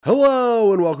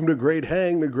Hello and welcome to Great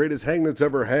Hang, the greatest hang that's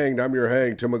ever hanged. I'm your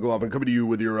hang, Tim McLaughlin, coming to you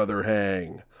with your other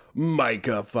hang,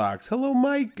 Micah Fox. Hello,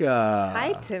 Micah.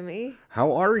 Hi, Timmy.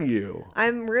 How are you?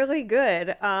 I'm really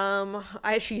good.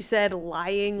 She said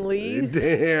lyingly.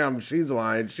 Damn, she's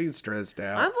lying. She's stressed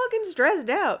out. I'm fucking stressed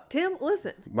out. Tim,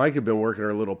 listen. Micah been working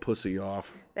her little pussy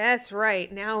off. That's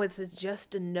right. Now it's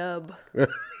just a nub.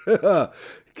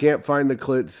 Can't find the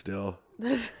clit still.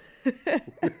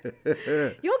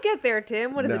 You'll get there,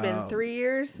 Tim. What has it been, No. 3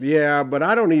 years? Yeah, but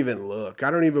I don't even look.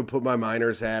 I don't even put my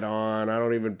miner's hat on. I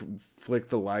don't even flick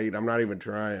the light. I'm not even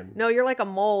trying. No, you're like a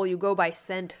mole. You go by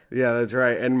scent. Yeah, that's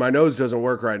right. And my nose doesn't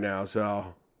work right now,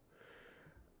 so...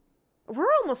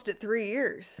 We're almost at 3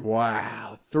 years.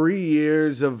 Wow. 3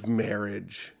 years of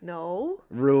marriage. No.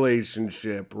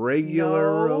 Relationship. Regular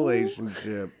No.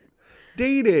 relationship.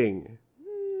 Dating.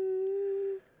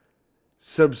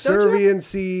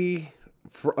 Subserviency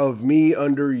of me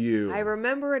under you. I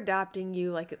remember adopting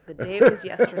you like the day it was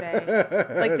yesterday.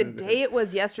 Like the day it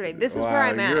was yesterday. This is where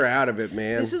I'm at. You're out of it,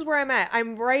 man. This is where I'm at.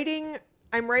 I'm writing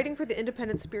for the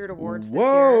Independent Spirit Awards this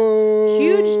Whoa.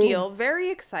 year. Huge deal. Very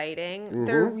exciting.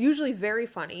 They're usually very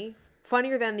funny.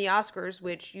 Funnier than the Oscars,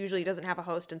 which usually doesn't have a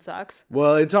host and sucks.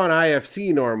 Well, it's on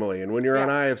IFC normally, and when you're on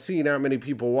Yeah. IFC, not many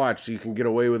people watch, so you can get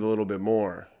away with a little bit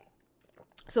more.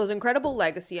 So it's an incredible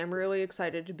legacy. I'm really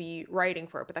excited to be writing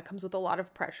for it, but that comes with a lot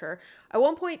of pressure. At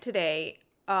one point today,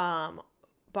 Bonnie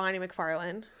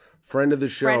McFarlane, Friend of the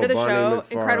show, friend of the Bonnie show,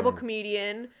 McFarlane. incredible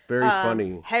comedian, Very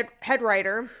funny. head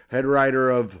writer, Head writer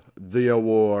of the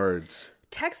awards.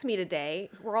 texts me today.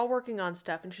 We're all working on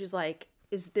stuff, and she's like,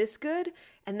 "Is this good?"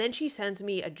 And then she sends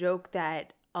me a joke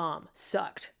that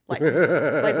sucked. Like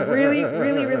really,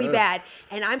 really, really bad.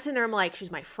 And I'm sitting there, I'm like,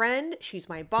 she's my friend, she's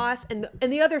my boss. And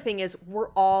the other thing is, we're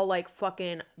all like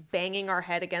fucking banging our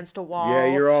head against a wall. Yeah,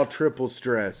 you're all triple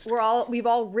stressed. We've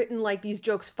all written like these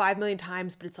jokes 5 million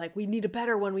times, but it's like, we need a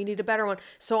better one.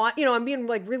 So I'm being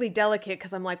like really delicate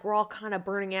because I'm like, we're all kind of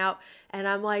burning out. And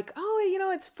I'm like,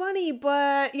 oh, it's funny,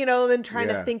 but then trying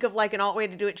to think of like an alt way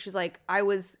to do it. She's like, I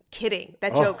was kidding.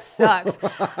 That joke sucks.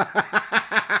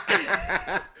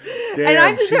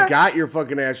 Damn, she got your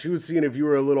fucking ass. She was seeing if you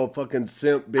were a little fucking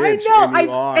simp bitch. I know. And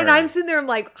you are. And I'm sitting there, I'm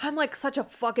like such a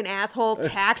fucking asshole,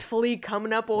 tactfully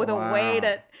coming up with a way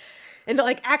to, and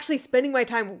like actually spending my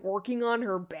time working on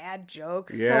her bad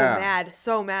joke. Yeah.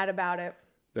 So mad about it.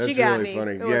 That's she got really me.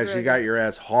 funny. It was Yeah, really she got your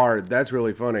ass hard. That's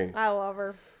really funny. I love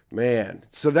her. Man,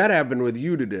 so that happened with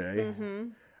you today. Mm-hmm.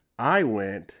 I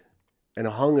went and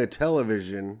hung a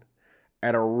television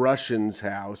at a Russian's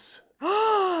house.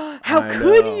 How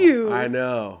could you? I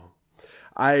know.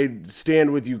 I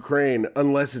stand with Ukraine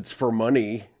unless it's for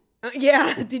money.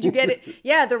 Yeah. Did you get it?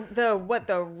 Yeah. The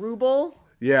ruble?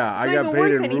 Yeah, It's I not got even paid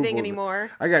worth in anything rubles.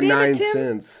 anymore. I got Damn it, 9 Tim.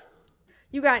 cents.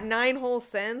 You got 9 whole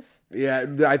cents? Yeah,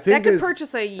 I think That could this,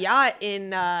 purchase a yacht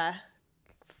in,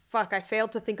 fuck, I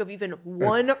failed to think of even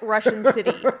one Russian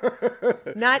city.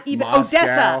 Not even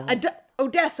Moscow. Odessa.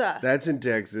 Odessa. That's in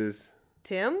Texas.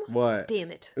 Tim? What?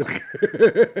 Damn it.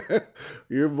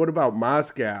 What about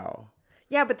Moscow?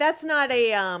 Yeah, but that's not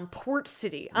a port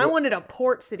city. I wanted a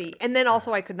port city. And then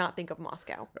also I could not think of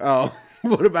Moscow. Oh,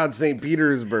 what about St.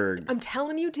 Petersburg? I'm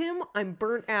telling you, Tim, I'm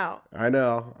burnt out. I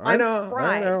know. I'm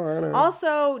fried. I know.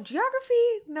 Also,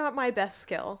 geography, not my best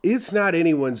skill. It's not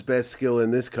anyone's best skill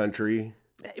in this country.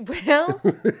 Well,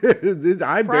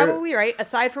 I probably right.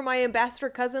 Aside from my ambassador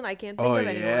cousin, I can't think Oh of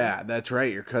anyone. yeah, that's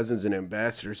right. Your cousin's an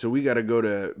ambassador, so we got to go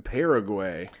to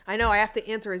Paraguay. I know I have to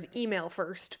answer his email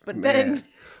first, but Man. then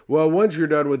Well, once you're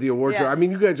done with the award show, Yes. I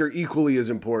mean, you guys are equally as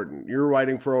important. You're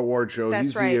writing for award show. That's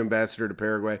He's right. the ambassador to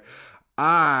Paraguay.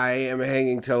 I am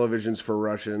hanging televisions for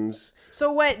Russians.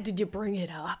 So what? Did you bring it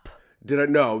up? Did I?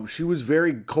 No, she was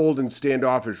very cold and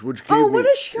standoffish, which gave Oh, me... what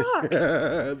a shock.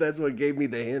 That's what gave me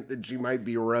the hint that she might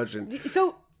be Russian.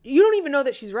 So you don't even know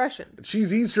that she's Russian.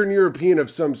 She's Eastern European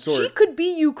of some sort. She could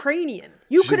be Ukrainian.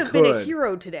 You She could have been a could.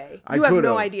 hero today. I You have could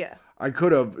no have. idea. I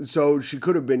could have. So she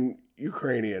could have been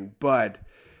Ukrainian, but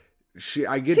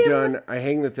I get Tim, done. I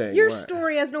hang the thing. Your What?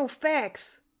 story has no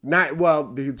facts. Not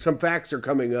well. Some facts are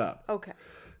coming up. Okay.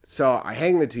 So I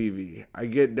hang the TV. I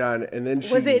get done, and then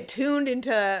she Was it tuned into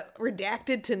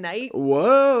Redacted Tonight?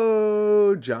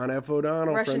 Whoa, John F.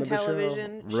 O'Donnell, Russian friend of the show.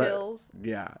 television, chills?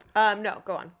 Yeah. No,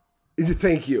 go on.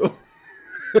 Thank you.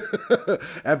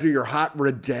 After your hot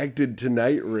Redacted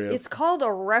Tonight riff. It's called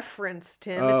a reference,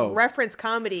 Tim. Oh. It's reference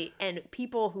comedy, and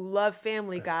people who love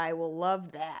Family Guy will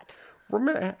love that.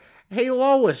 Hey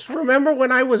Lois, remember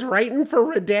when I was writing for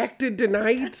Redacted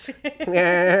Tonight?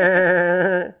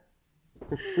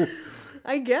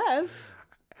 I guess.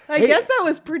 I guess that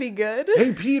was pretty good.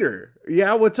 Hey, Peter.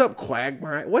 Yeah, what's up,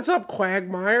 Quagmire? What's up,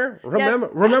 Quagmire?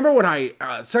 Remember when I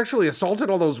sexually assaulted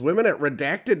all those women at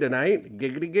Redacted tonight?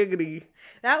 Giggity, giggity.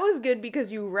 That was good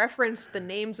because you referenced the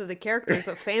names of the characters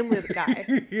of Family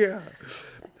Guy. Yeah.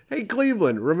 Hey,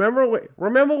 Cleveland, remember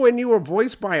when you were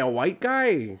voiced by a white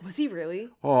guy? Was he really?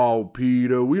 Oh,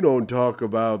 Peter, we don't talk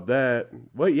about that.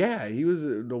 Well, yeah, he was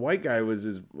the white guy was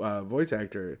his voice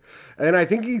actor, and I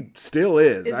think he still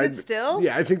is. Is it still?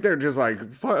 Yeah, I think they're just like,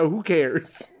 who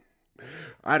cares?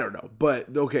 I don't know, but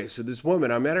okay. So this woman,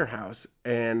 I'm at her house,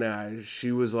 and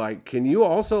she was like, "Can you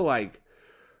also like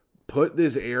put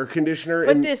this air conditioner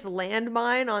Put this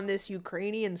landmine on this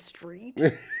Ukrainian street?"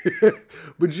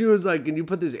 But she was like, "Can you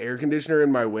put this air conditioner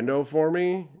in my window for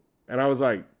me?" And I was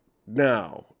like,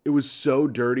 "No." It was so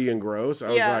dirty and gross. I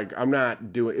was like, "I'm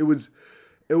not doing it."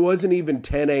 It wasn't even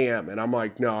 10 a.m. And I'm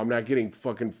like, "No, I'm not getting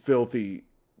fucking filthy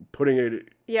putting it."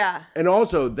 Yeah. And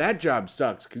also, that job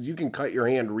sucks because you can cut your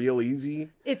hand real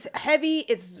easy. It's heavy.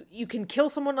 You can kill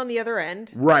someone on the other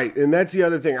end. Right. And that's the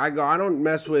other thing. I don't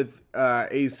mess with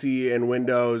AC and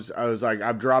windows. I was like,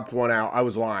 I've dropped one out. I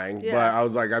was lying. Yeah. But I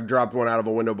was like, I've dropped one out of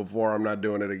a window before. I'm not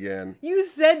doing it again. You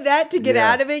said that to get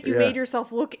out of it. You yeah. made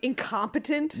yourself look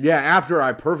incompetent. Yeah, after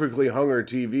I perfectly hung her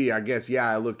TV, I guess,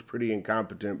 I looked pretty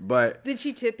incompetent. But Did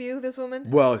she tip you, this woman?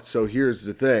 well, so here's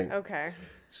the thing. Okay.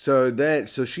 So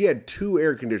she had two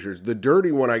air conditioners. The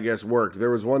dirty one, I guess, worked.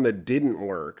 There was one that didn't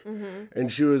work. Mm-hmm. And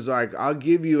she was like, "I'll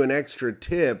give you an extra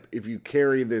tip if you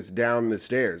carry this down the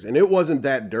stairs." And it wasn't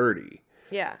that dirty.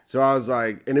 Yeah. So I was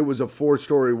like, and it was a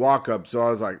 4-story walk up. So I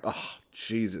was like, oh,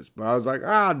 Jesus. But I was like,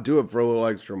 I'll do it for a little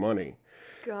extra money.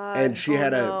 God. And she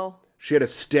had a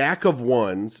stack of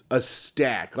ones,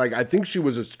 Like, I think she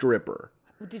was a stripper.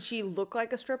 Did she look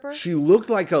like a stripper? She looked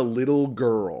like a little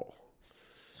girl.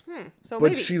 So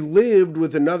But maybe. she lived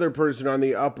with another person on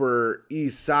the Upper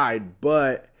East Side,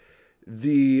 but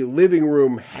the living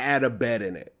room had a bed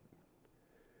in it.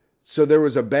 So there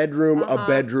was a bedroom, a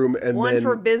bedroom, and one then...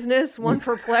 for business, one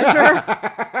for pleasure.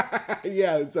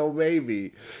 Yeah, so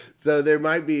maybe. So there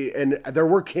might be... And there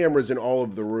were cameras in all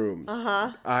of the rooms.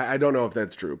 Uh-huh. I don't know if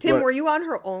that's true. Tim, were you on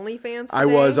her OnlyFans today? I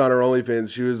was on her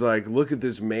OnlyFans. She was like, "Look at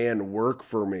this man work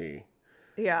for me."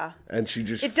 Yeah. And she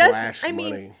just flashed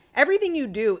money. Mean, everything you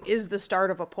do is the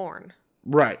start of a porn.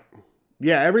 Right.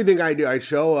 Yeah, everything I do, I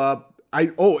show up.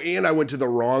 And I went to the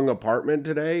wrong apartment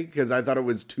today because I thought it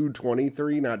was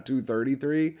 223, not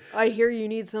 233. I hear you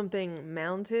need something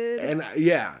mounted. And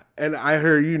and I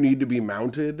heard you need to be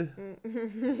mounted.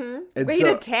 And Way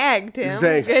to tag, Tim.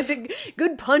 Thanks.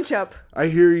 Good punch up. I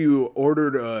hear you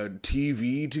ordered a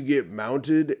TV to get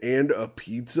mounted and a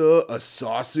pizza, a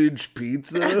sausage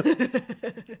pizza.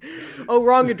 Oh,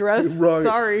 wrong address. Wrong.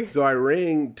 Sorry. So I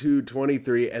rang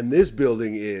 223, and this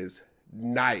building is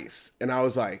nice. And I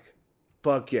was like,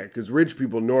 fuck yeah, because rich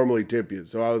people normally tip you.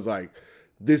 So I was like,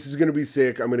 this is going to be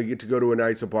sick. I'm going to get to go to a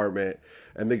nice apartment.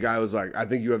 And the guy was like, "I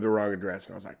think you have the wrong address."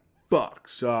 And I was like, fuck.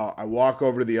 So I walk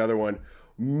over to the other one.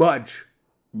 Much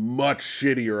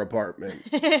shittier apartment.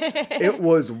 It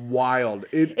was wild.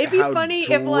 It'd be funny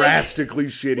if drastically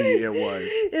shitty it was.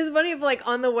 It's funny if like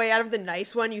on the way out of the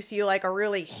nice one you see like a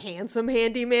really handsome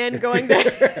handyman going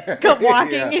to come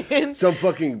walking in. Some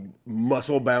fucking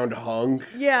muscle bound hunk.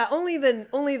 Yeah, only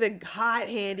the hot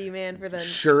handyman for the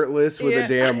shirtless with a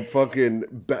damn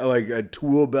fucking like a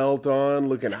tool belt on,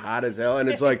 looking hot as hell, and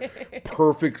it's like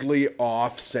perfectly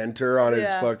off center on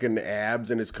his fucking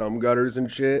abs and his cum gutters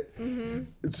and shit. Mm-hmm.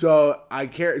 So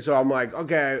I'm like,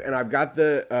 okay, and I've got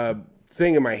the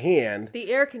thing in my hand.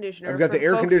 The air conditioner. I've got the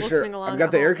air conditioner. I've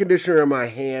got the air conditioner in my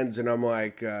hands, and I'm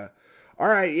like, all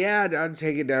right, yeah, I'll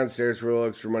take it downstairs for a little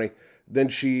extra money. Then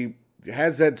she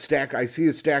has that stack. I see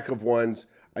a stack of ones.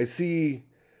 I see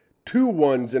 2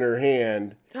 ones in her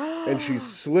hand, and she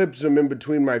slips them in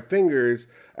between my fingers.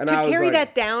 And to I was carry like,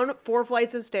 that down 4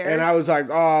 flights of stairs. And I was like,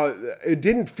 oh,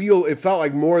 it felt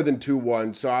like more than 2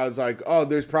 ones. So I was like, oh,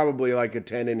 there's probably like a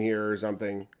 10 in here or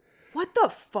something. What the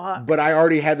fuck? But I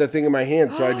already had the thing in my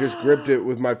hand, so I just gripped it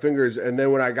with my fingers. And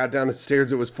then when I got down the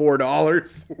stairs, it was $4.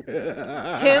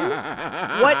 Tim,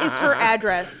 what is her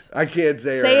address? I can't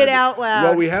say her Say it address. out loud.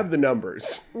 Well, we have the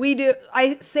numbers. We do.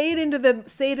 I say it into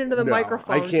the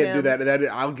microphone. I can't do Tim. that.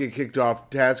 I'll get kicked off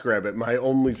TaskRabbit, my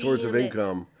only source of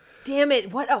income. Damn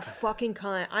it. What a fucking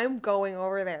cunt. I'm going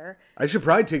over there. I should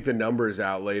probably take the numbers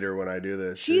out later when I do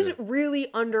this. She's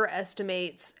really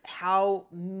underestimates how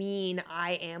mean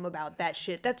I am about that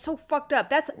shit. That's so fucked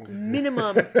up. That's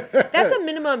minimum. That's a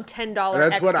minimum $10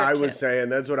 That's extra what I tip. was saying.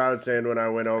 That's what I was saying when I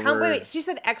went over. Wait, she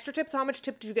said extra tips. How much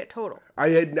tip did you get total?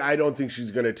 I don't think she's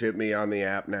going to tip me on the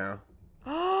app now.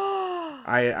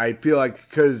 I feel like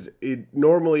because it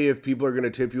normally if people are going to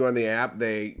tip you on the app,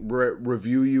 they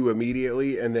review you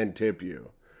immediately and then tip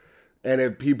you. And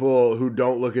if people who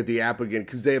don't look at the app again,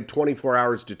 because they have 24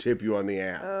 hours to tip you on the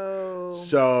app. Oh.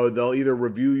 So they'll either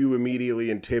review you immediately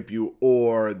and tip you,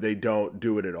 or they don't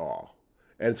do it at all.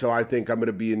 And so I think I'm going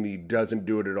to be in the doesn't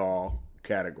do it at all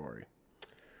category.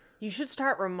 You should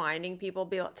start reminding people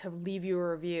to leave you a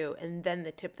review, and then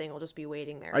the tip thing will just be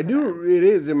waiting there. I do. It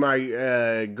is in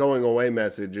my going away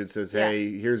message. It says,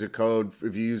 "Hey, here's a code.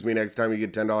 If you use me next time, you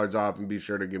get $10 off, and be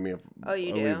sure to give me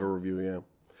leave a review." Yeah.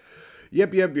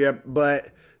 Yep.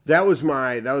 But that was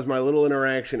my little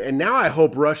interaction. And now I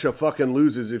hope Russia fucking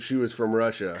loses if she was from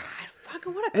Russia. God,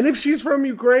 fucking what a... And if she's from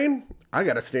Ukraine, I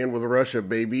gotta stand with Russia,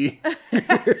 baby.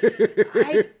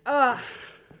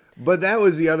 But that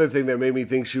was the other thing that made me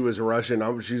think she was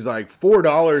Russian. She's like,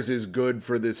 $4 is good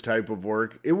for this type of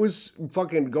work. It was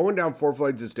fucking going down 4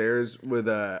 flights of stairs with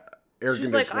a air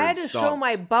conditioner. She's like, I had to show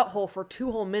my butthole for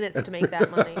 2 whole minutes to make that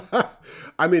money.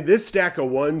 I mean, this stack of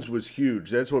ones was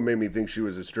huge. That's what made me think she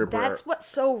was a stripper. That's what's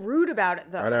so rude about it,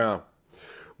 though. I know.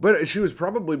 But she was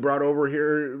probably brought over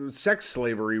here sex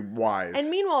slavery wise. And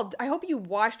meanwhile, I hope you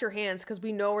washed your hands because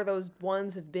we know where those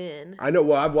ones have been. I know.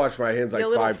 Well, I've washed my hands like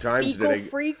 5 times today.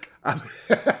 Freak.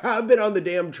 I've been on the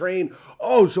damn train.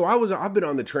 Oh, so I've been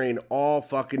on the train all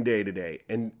fucking day today.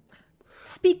 And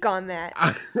speak on that.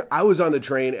 I was on the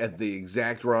train at the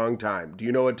exact wrong time. Do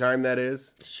you know what time that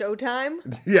is?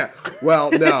 Showtime? Yeah.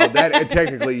 Well, no, that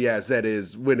technically, yes, that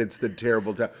is when it's the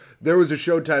terrible time. There was a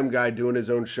Showtime guy doing his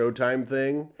own Showtime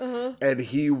thing, and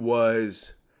he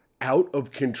was out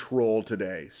of control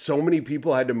today. So many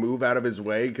people had to move out of his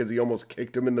way because he almost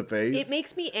kicked him in the face. It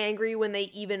makes me angry when they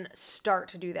even start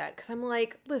to do that because I'm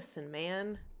like, listen,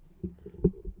 man.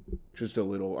 Just a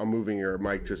little. I'm moving your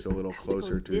mic just a little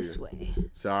closer to you. This way.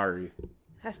 Sorry.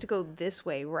 Has to go this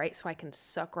way, right? So I can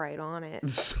suck right on it.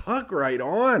 Suck right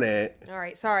on it. All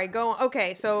right. Sorry. Go.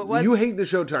 Okay. So it was. You hate the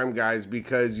Showtime guys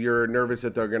because you're nervous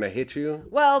that they're going to hit you?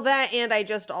 Well, that and I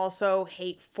just also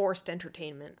hate forced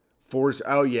entertainment.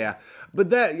 Oh, yeah. But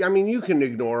that, I mean, you can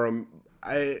ignore them.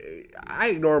 I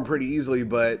ignore him pretty easily,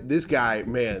 but this guy,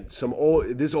 man,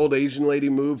 this old Asian lady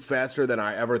moved faster than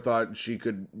I ever thought she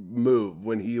could move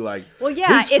when he like. Well,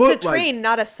 yeah, it's a train,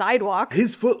 not a sidewalk.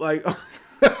 His foot like.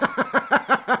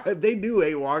 They do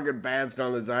hate walking fast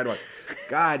on the sidewalk.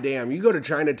 God damn, you go to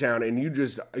Chinatown and you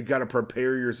just got to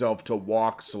prepare yourself to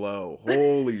walk slow.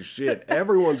 Holy shit,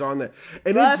 everyone's on that,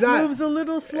 and Life it's not moves a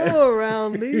little slow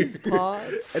around these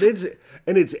parts.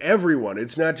 And it's everyone.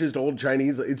 It's not just old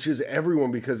Chinese. It's just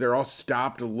everyone because they're all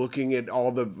stopped looking at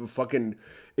all the fucking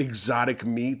exotic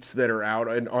meats that are out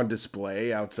and on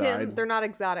display outside. Tim, they're not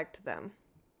exotic to them.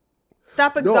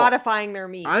 Stop exotifying their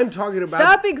meats. I'm talking about...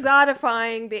 Stop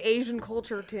exotifying the Asian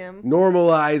culture, Tim.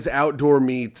 Normalize outdoor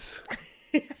meats.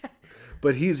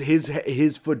 But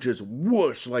his foot just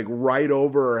whoosh, like right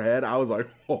over her head. I was like,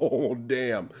 oh,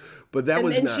 damn. But that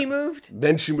was not... And then she moved?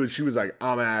 Then she moved. She was like,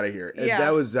 I'm out of here. And yeah. That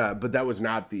was... but that was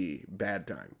not the bad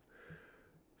time.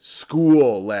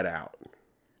 School let out.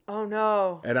 Oh,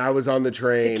 no. And I was on the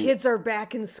train. The kids are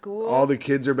back in school? All the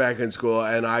kids are back in school.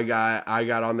 And I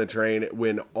got on the train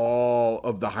when all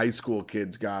of the high school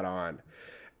kids got on.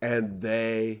 And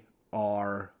they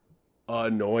are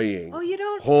annoying. Oh, you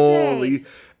don't say. say.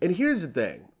 And here's the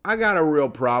thing. I got a real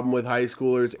problem with high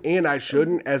schoolers. And I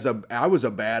shouldn't. I was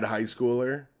a bad high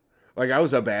schooler. Like, I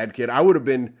was a bad kid. I would have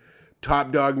been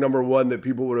top dog number 1 that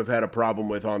people would have had a problem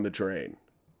with on the train.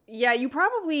 Yeah, you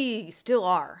probably still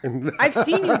are. I've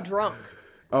seen you drunk.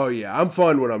 Oh, yeah. I'm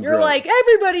fun when I'm You're drunk. like,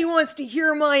 everybody wants to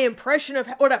hear my impression of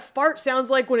what a fart sounds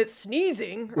like when it's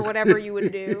sneezing, or whatever you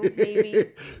would do,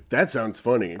 maybe. That sounds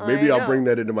funny. Maybe I'll bring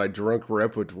that into my drunk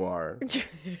repertoire.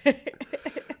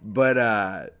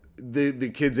 But the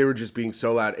kids, they were just being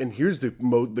so loud. And here's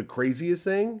the craziest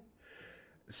thing.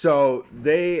 So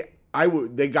they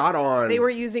got on. They were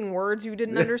using words you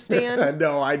didn't understand?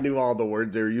 No, I knew all the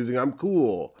words they were using. I'm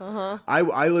cool. Uh-huh.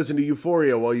 I listen to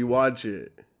Euphoria while you watch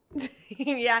it.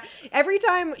 Yeah. Every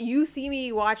time you see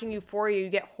me watching Euphoria, you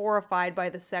get horrified by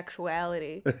the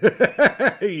sexuality.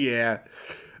 Yeah.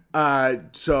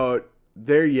 So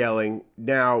they're yelling.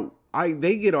 Now,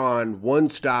 they get on one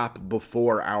stop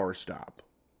before our stop.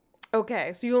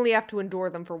 Okay. So you only have to endure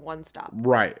them for one stop.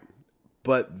 Right.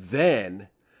 But then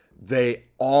they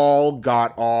all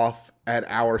got off at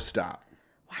our stop.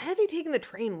 Why are they taking the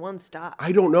train one stop?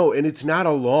 I don't know. And it's not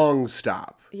a long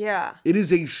stop. Yeah. It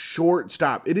is a short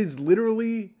stop. It is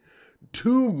literally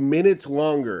 2 minutes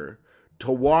longer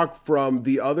to walk from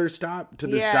the other stop to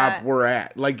the stop we're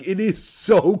at. Like, it is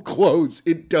so close.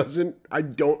 I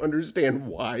don't understand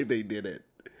why they did it.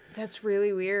 That's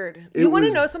really weird. It You want to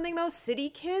was- know something though? City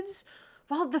kids,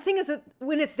 well, the thing is that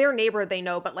when it's their neighborhood, they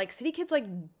know, but like city kids, like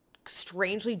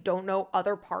strangely don't know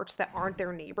other parts that aren't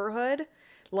their neighborhood.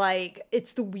 Like,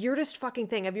 it's the weirdest fucking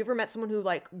thing. Have you ever met someone who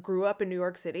like grew up in New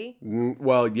York City?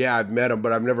 Well, yeah, I've met him,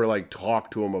 but I've never like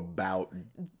talked to him about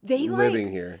They living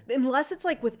like, here. unless it's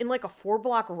like within like a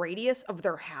 4-block radius of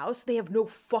their house, they have no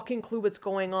fucking clue what's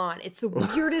going on. It's the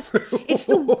weirdest, it's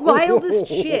the wildest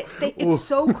shit. It's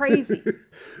so crazy.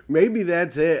 Maybe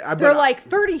that's it. They're like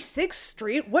 36th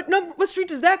Street. What street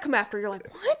does that come after? You're like,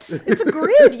 what? It's a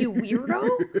grid, you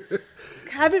weirdo.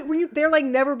 They're like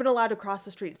never been allowed to cross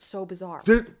the street. It's so bizarre.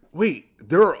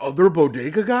 There are other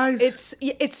bodega guys?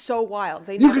 It's so wild.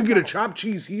 You can get a chopped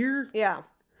cheese here? Yeah.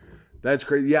 That's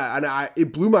crazy. Yeah, and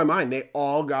it blew my mind. They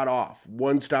all got off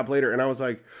one stop later, and I was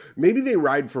like, maybe they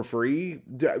ride for free.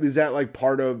 Is that like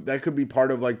that could be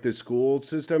part of like the school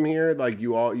system here? Like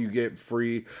you get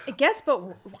free. I guess, but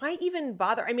why even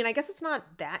bother? I mean, I guess it's not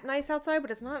that nice outside, but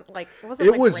it's not like it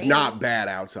It like was raining. not bad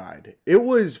outside. It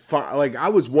was fine. Like I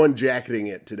was one jacketing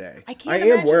it today. I can't I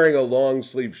am imagine- wearing a long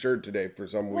sleeve shirt today for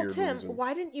some Well, weird Tim, reason.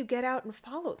 why didn't you get out and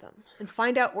follow them and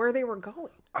find out where they were going?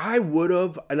 I would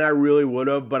have, and I really would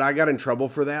have, but I got in trouble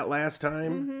for that last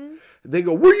time. Mm-hmm. They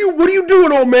go, what are you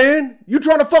doing, old man? You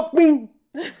trying to fuck me?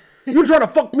 You trying to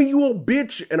fuck me, you old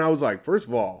bitch? And I was like, first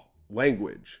of all,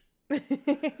 language.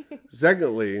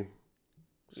 Secondly,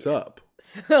 sup.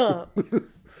 Sub.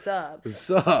 Sup.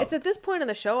 It's at this point in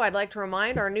the show I'd like to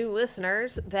remind our new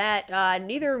listeners that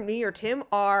neither me or Tim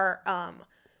are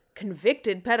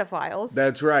convicted pedophiles.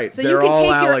 That's right. So They're you can all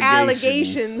take your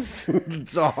allegations.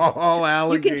 It's all You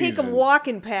allegations. can take them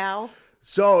walking, pal.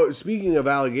 So, speaking of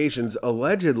allegations,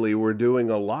 allegedly we're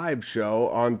doing a live show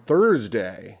on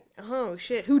Thursday. Oh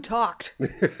shit! Who talked?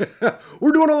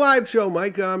 We're doing a live show,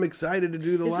 Mike. I'm excited to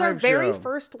do the This is live our very show.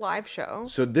 first live show.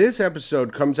 So this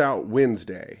episode comes out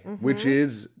Wednesday, which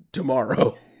is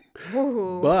tomorrow.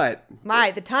 Ooh. But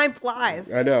The time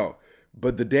flies. I know.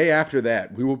 But the day after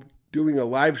that, we will be doing a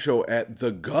live show at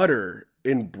The Gutter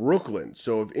in Brooklyn.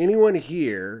 So if anyone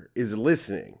here is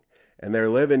listening and they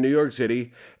live in New York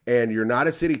City and you're not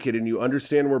a city kid and you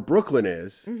understand where Brooklyn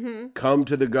is, come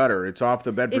to The Gutter. It's off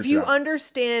the Bedford If you South.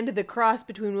 understand the cross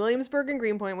between Williamsburg and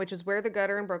Greenpoint, which is where the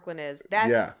Gutter in Brooklyn is,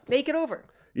 make it over.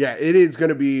 Yeah, it is going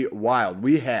to be wild.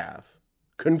 We have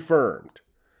confirmed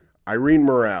Irene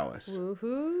Morales,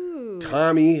 Woohoo!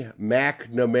 Tommy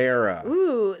McNamara.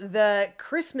 Ooh, the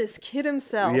Christmas kid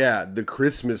himself. Yeah, the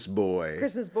Christmas boy.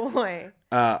 Christmas boy.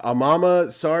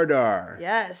 Amama Sardar.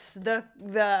 Yes, the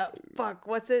fuck.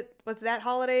 What's that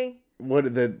holiday?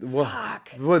 Fuck.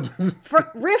 What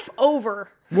Riff over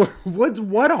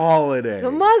what holiday?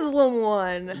 the Muslim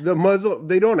one. The Muslim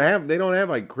they don't have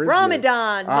like Christmas.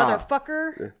 Ramadan,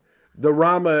 motherfucker. The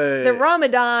The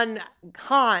Ramadan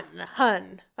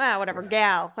whatever,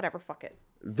 gal, whatever, fuck it.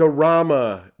 The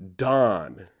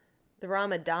Ramadan. The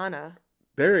Ramadana.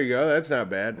 There you go. That's not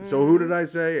bad. So who did I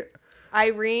say?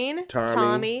 Irene,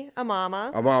 Tommy,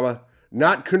 Amama. Amama.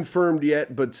 Not confirmed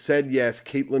yet, but said yes.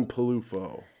 Caitlin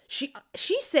Palufo. She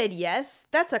said yes.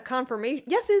 That's a confirmation.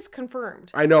 Yes is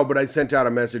confirmed. I know, but I sent out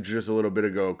a message just a little bit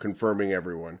ago confirming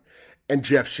everyone. And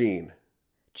Jeff Sheen.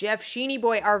 Jeff Sheeny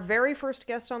boy, our very first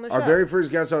guest on the show. Our very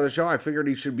first guest on the show. I figured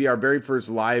he should be our very first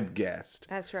live guest.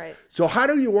 That's right. So how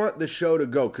do you want the show to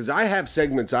go? Because I have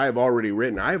segments I have already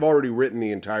written. I have already written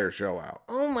the entire show out.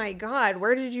 Oh my God,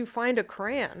 where did you find a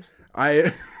crayon?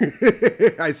 I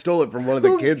stole it from one of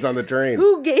the kids on the train.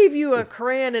 Who gave you a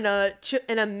crayon and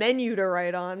a menu to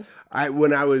write on? I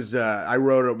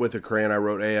wrote it with a crayon. I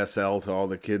wrote ASL to all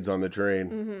the kids on the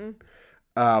train.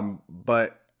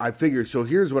 But I figure, so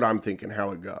here's what I'm thinking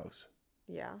how it goes.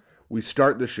 Yeah. We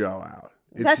start the show out.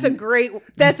 We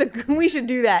should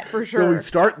do that for sure. So we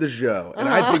start the show, and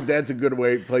I think that's a good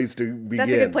place to begin.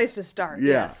 That's a good place to start. Yeah.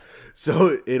 Yes.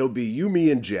 So it'll be you, me,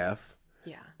 and Jeff,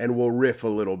 Yeah. and we'll riff a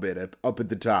little bit up at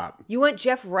the top. You want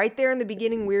Jeff right there in the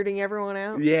beginning weirding everyone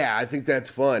out? Yeah, I think that's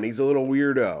fun. He's a little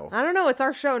weirdo. I don't know. It's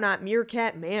our show, not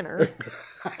Meerkat Manor.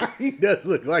 He does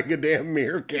look like a damn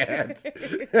meerkat.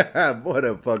 What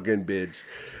a fucking bitch.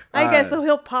 I guess so.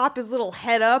 He'll pop his little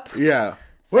head up. Yeah.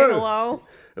 Say Well, hello.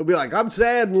 He'll be like, I'm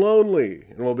sad and lonely.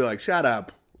 And we'll be like, shut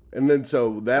up. And then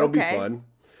so that'll be Okay. fun.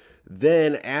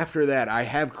 Then after that, I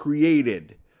have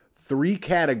created 3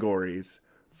 categories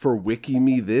for Wiki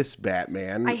Me This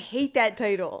Batman. I hate that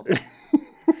title.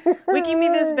 Wiki Me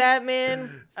This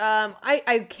Batman.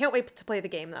 I can't wait to play the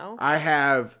game though. I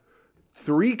have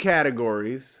 3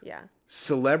 categories: Yeah.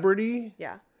 celebrity,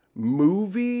 Yeah.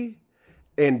 movie,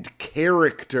 and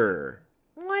character.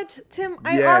 What? what, Tim?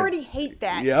 I Yes. already hate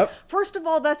that. Yep. First of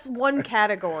all, that's one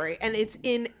category, and it's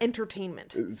in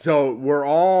entertainment. So we're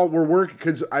working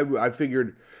because I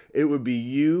figured it would be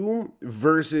you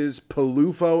versus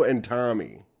Palufo and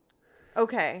Tommy.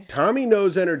 Okay. Tommy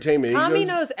knows entertainment. Tommy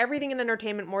knows everything in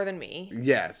entertainment more than me.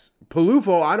 Yes.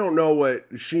 Palufo, I don't know what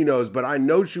she knows, but I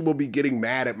know she will be getting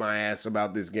mad at my ass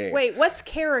about this game. Wait, what's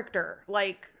character?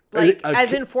 Like A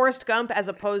as in Forrest Gump as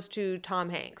opposed to Tom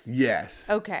Hanks? Yes.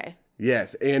 Okay.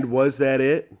 Yes. And was that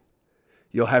it?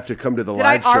 You'll have to come to the Did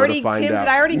I live show already, to find Tim, out. did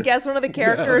I already guess one of the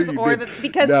characters you or didn't.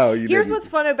 because No, you here's didn't. what's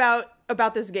fun about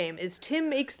this game is Tim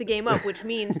makes the game up, which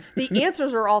means the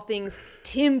answers are all things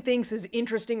Tim thinks is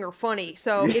interesting or funny.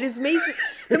 So it is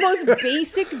the most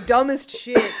basic, dumbest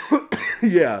shit.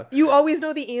 Yeah. You always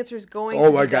know the answer's going Oh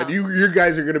to my be god, dumb. you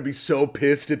guys are gonna be so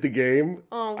pissed at the game.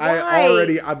 Oh, I've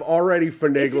already Is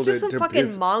finagled it just some to fucking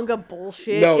piss. manga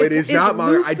bullshit? No, it is not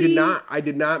manga. Luffy- I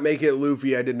did not make it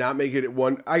Luffy. I did not make it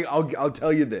one. I'll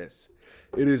tell you this.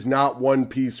 It is not One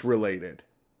Piece related.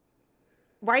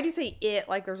 Why do you say it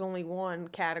like there's only one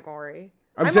category?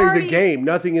 I'm saying already, the game.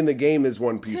 Nothing in the game is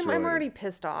One Piece Tim, related. I'm already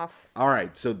pissed off. All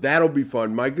right, so that'll be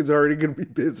fun. Mike is already going to be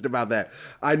pissed about that.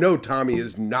 I know Tommy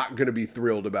is not going to be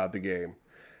thrilled about the game.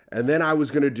 And then I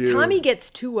was going to do... Tommy gets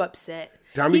too upset.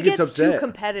 Tommy he gets too upset.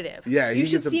 competitive. Yeah, he you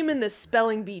should gets see him in the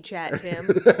spelling bee chat, Tim.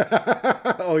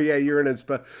 Oh, yeah, you're in a...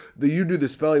 You do the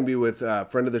spelling bee with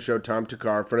friend of the show, Tom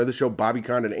Takar, friend of the show, Bobby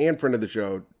Condon, and friend of the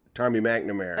show, Tommy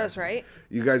McNamara. That's right.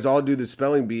 You guys all do the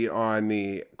spelling bee on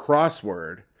the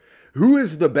crossword. Who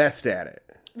is the best at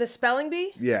it? The spelling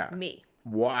bee? Yeah. Me.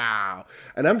 Wow.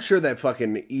 And I'm sure that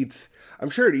fucking eats... I'm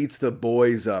sure it eats the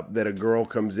boys up that a girl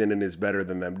comes in and is better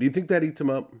than them. Do you think that eats them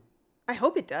up? I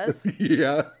hope it does.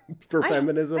 Yeah. For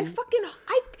feminism?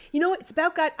 You know what? It's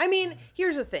about God. I mean,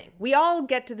 here's the thing. We all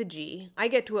get to the G. I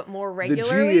get to it more The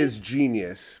regularly. G is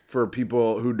genius for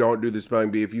people who don't do the spelling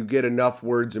bee. If you get enough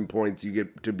words and points, you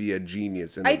get to be a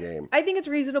genius in the game. I think it's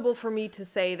reasonable for me to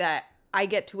say that I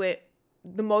get to it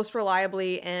the most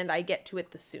reliably and I get to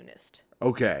it the soonest.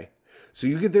 Okay. So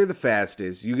you get there the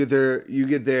fastest. You get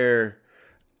there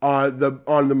on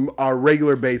the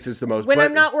regular basis the most. When But-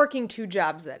 I'm not working two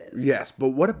jobs, that is. Yes,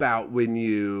 but what about when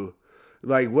you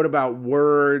what about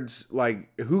words?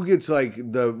 Like who gets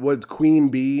what's queen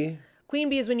bee? Queen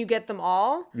bee is when you get them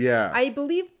all. Yeah. I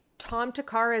believe Tom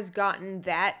Takar has gotten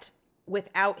that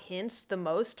without hints the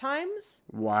most times.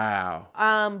 Wow.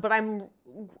 But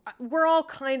we're all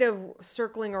kind of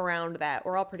circling around that.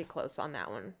 We're all pretty close on that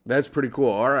one. That's pretty cool.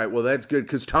 All right, well that's good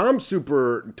because Tom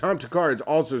Takar is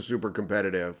also super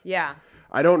competitive. Yeah.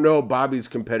 I don't know Bobby's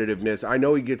competitiveness. I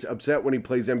know he gets upset when he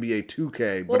plays NBA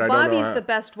 2K, Well, but I don't know. Bobby's the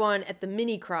best one at the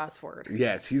mini crossword.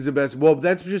 Yes, he's the best. Well,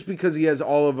 that's just because he has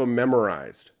all of them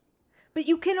memorized. But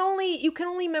you can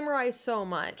only memorize so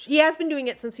much. He has been doing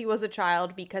it since he was a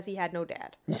child because he had no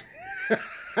dad.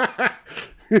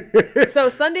 So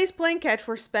Sundays playing catch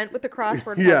were spent with the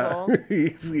crossword puzzle. Yeah,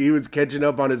 he was catching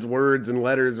up on his words and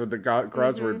letters with the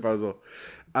crossword puzzle.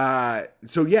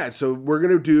 So we're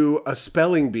gonna do a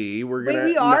spelling bee. Wait,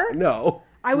 we are? No.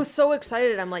 I was so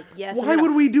excited. I'm like, yes. Why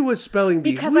would we do a spelling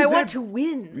bee? Because Who I is want that? to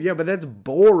win. Yeah, but that's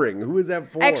boring. Who is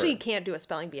that for? I actually can't do a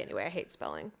spelling bee anyway. I hate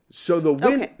spelling. So the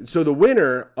Okay. So the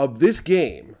winner of this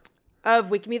game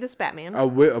Of Wiki Me This Batman.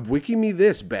 of Wiki Me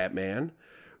This Batman,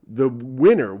 the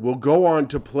winner will go on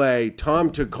to play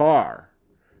Tom Takar,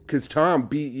 because Tom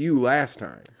beat you last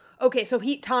time. Okay, so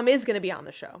Tom is going to be on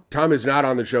the show. Tom is not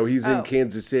on the show. He's in Oh.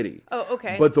 Kansas City. Oh,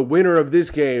 okay. But the winner of this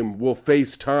game will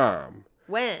face Tom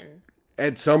When?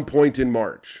 at some point in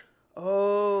March.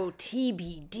 Oh,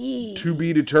 TBD. To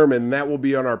be determined. That will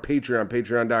be on our Patreon,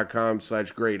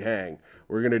 patreon.com/greathang.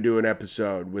 We're going to do an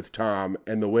episode with Tom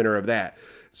and the winner of that.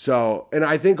 So, and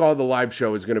I think all the live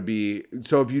show is going to be,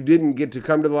 so if you didn't get to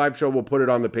come to the live show, we'll put it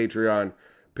on the Patreon,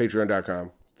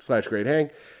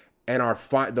 patreon.com/greathang. And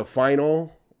the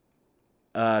final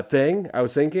thing I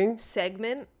was thinking,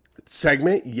 segment,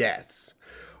 yes,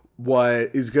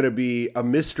 what is going to be a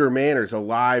Mr. Manners, a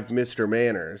live Mr.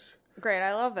 Manners, Great,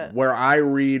 I love it. where I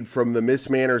read from the Miss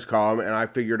Manners column, and I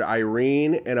figured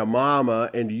Irene and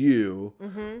Amama and you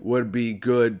would be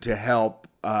good to help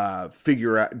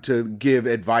figure out, to give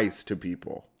advice to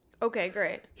people. Okay,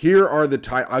 great. Here are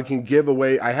the I can give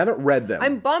away. I haven't read them.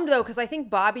 I'm bummed though because I think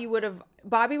Bobby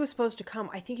was supposed to come.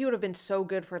 I think he would have been so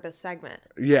good for this segment,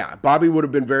 Yeah, Bobby would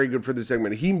have been very good for this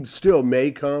segment. He still may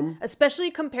come. especially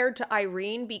compared to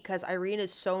Irene because Irene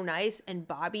is so nice and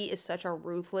Bobby is such a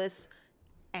ruthless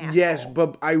asshole. Yes,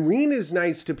 but Irene is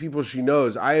nice to people she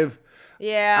knows.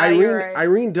 Yeah, you're right.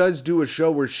 Irene does do a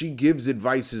show where she gives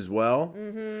advice as well.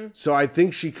 Mm-hmm. So I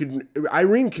think she could.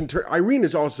 Irene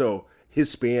is also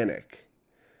Hispanic,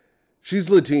 She's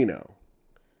Latino.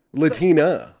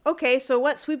 Latina. Okay, so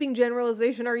what sweeping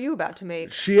generalization are you about to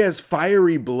make? She has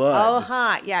fiery blood.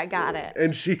 Yeah, got it.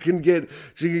 And she can get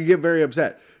very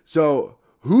upset. So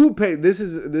who pay? This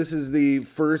is the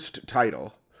first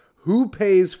title. Who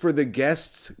pays for the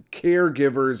guests'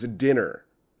 caregivers' dinner?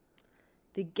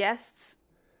 The guests.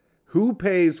 Who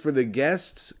pays for the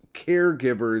guests'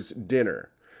 caregivers' dinner?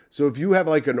 So if you have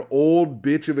like an old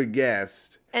bitch of a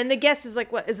guest. And the guest is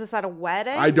like, what? Is this at a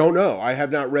wedding? I don't know. I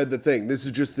have not read the thing. This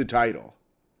is just the title.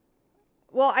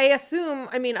 Well, I assume,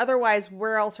 otherwise,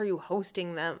 where else are you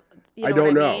hosting them? You know I don't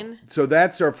what know. mean? So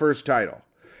that's our first title.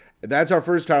 That's our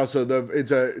first title. So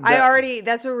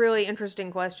that's a really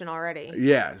interesting question already.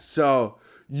 Yeah. So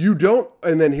you don't,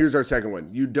 and then here's our second one.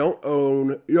 You don't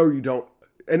own, or you don't,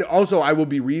 and also I will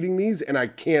be reading these and I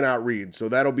cannot read. So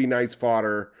that'll be nice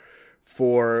fodder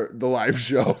for the live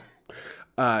show.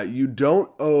 You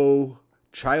don't owe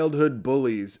childhood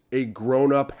bullies a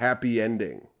grown-up happy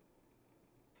ending.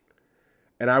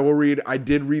 And I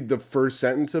did read the first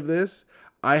sentence of this.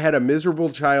 I had a miserable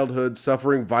childhood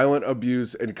suffering violent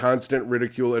abuse and constant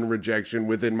ridicule and rejection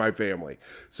within my family.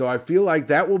 So I feel like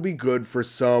that will be good for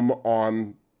some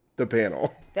on the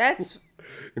panel. That's...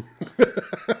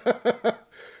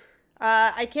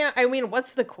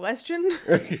 what's the question?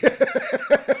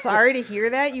 Sorry to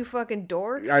hear that, you fucking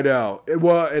dork. I know.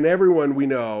 Well, and everyone we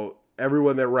know,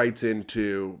 everyone that writes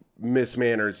into Miss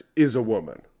Manners is a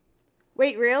woman.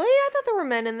 Wait, really? I thought there were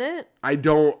men in that. I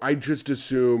just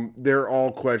assume they're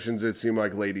all questions that seem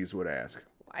like ladies would ask.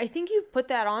 I think you've put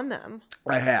that on them.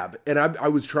 I have. And I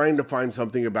was trying to find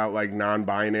something about like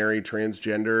non-binary,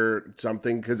 transgender,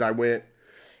 something, because I went...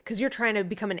 Because you're trying to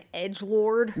become an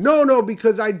edgelord? No,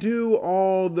 because I do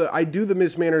the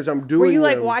Miss Manners. I'm doing. Were you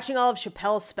like watching all of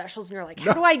Chappelle's specials and you're like,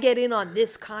 how do I get in on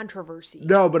this controversy?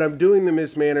 No, but I'm doing the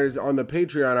Miss Manners on the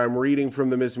Patreon. I'm reading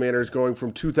from the Miss Manners going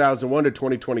from 2001 to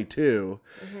 2022.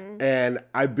 Mm-hmm. And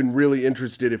I've been really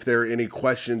interested if there are any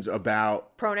questions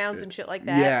about pronouns and shit like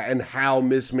that. Yeah, and how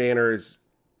Miss Manners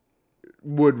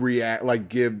would react, like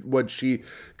give what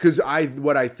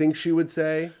I think she would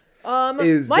say.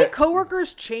 My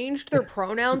coworkers changed their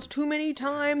pronouns too many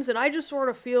times, and I just sort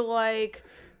of feel like,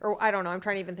 or I don't know, I'm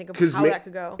trying to even think of how that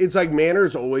could go. It's like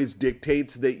Manners always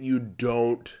dictates that you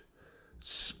don't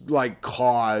like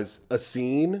cause a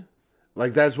scene.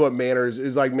 Like that's what Manners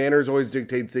is like. Manners always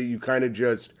dictates that you kind of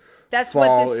just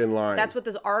fall in line. That's what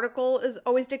this article is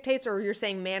always dictates, or you're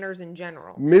saying manners in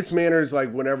general? Miss Manners,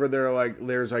 like whenever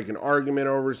there's like an argument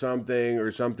over something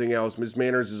or something else, Miss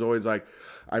Manners is always like,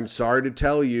 I'm sorry to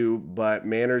tell you, but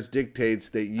Manners dictates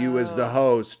that you as the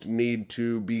host need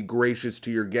to be gracious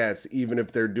to your guests, even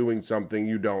if they're doing something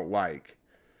you don't like.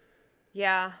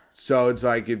 Yeah. So it's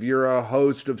like if you're a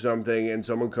host of something and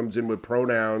someone comes in with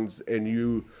pronouns and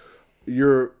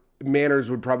your Manners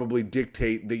would probably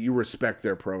dictate that you respect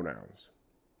their pronouns.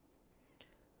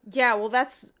 Yeah, well,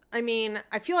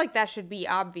 I feel like that should be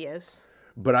obvious.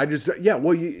 But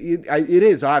it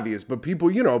is obvious, but people,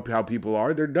 you know how people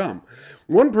are, they're dumb.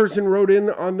 One person wrote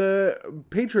in on the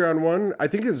Patreon one, I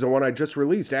think it's the one I just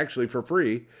released actually for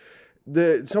free.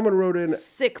 Someone wrote in...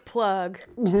 Sick plug.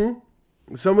 Mm-hmm.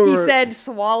 He said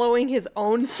swallowing his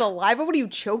own saliva. What are you,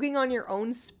 choking on your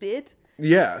own spit?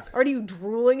 Yeah. Are you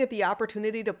drooling at the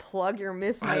opportunity to plug your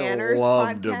Miss Manners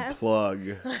podcast? I love to plug.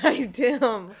 I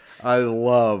do. I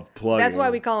love plugging. That's why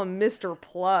we call him Mr.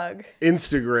 Plug.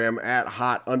 Instagram at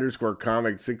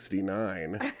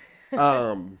hot_comic69.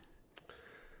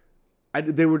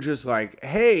 They were just like,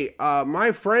 hey,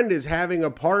 my friend is having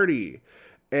a party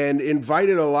and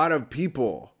invited a lot of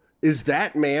people. Is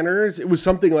that manners? It was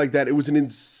something like that. It was an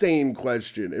insane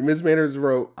question. And Ms. Manners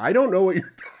wrote, I don't know what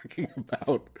you're talking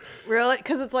about. Really?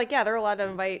 Because it's like, yeah, they're allowed to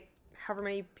invite however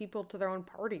many people to their own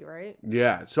party, right?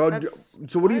 Yeah. So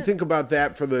what do you think about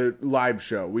that for the live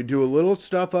show? We do a little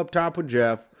stuff up top with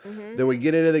Jeff. Mm-hmm. Then we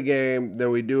get into the game. Then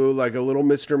we do like a little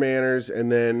Mr. Manners.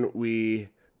 And then we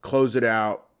close it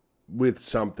out with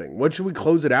something. What should we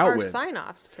close it out with? Our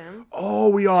sign-offs, Tim. Oh,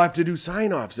 we all have to do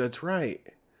sign-offs. That's right.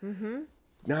 Mm-hmm.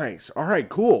 Nice. All right,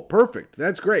 cool. Perfect.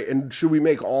 That's great. And should we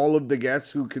make all of the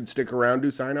guests who can stick around do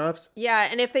sign-offs? Yeah,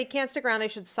 and if they can't stick around, they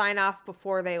should sign off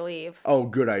before they leave. Oh,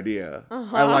 good idea.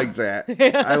 Uh-huh. I like that.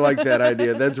 I like that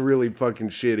idea. That's really fucking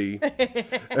shitty.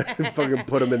 Fucking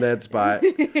put them in that spot.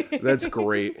 That's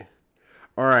great.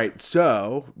 All right,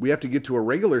 so we have to get to a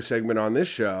regular segment on this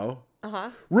show.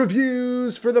 Uh-huh.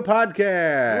 Reviews for the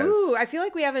podcast. Ooh, I feel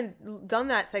like we haven't done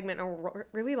that segment in a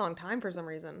really long time for some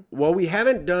reason. Well, we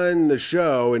haven't done the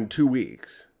show in 2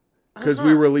 weeks. because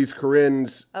we released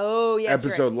Corinne's Oh, yes,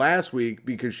 you're episode last week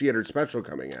because she had her special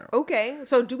coming out. Okay,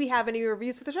 so do we have any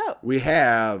reviews for the show? We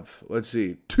have, let's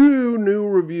see, 2 new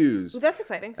reviews. Ooh, that's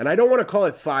exciting. And I don't want to call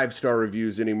it 5-star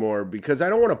reviews anymore because I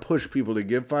don't want to push people to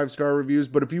give 5-star reviews.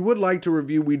 But if you would like to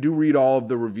review, we do read all of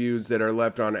the reviews that are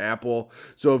left on Apple.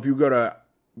 So if you go to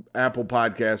Apple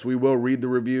Podcasts, we will read the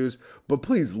reviews. But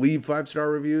please leave 5-star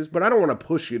reviews. But I don't want to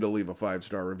push you to leave a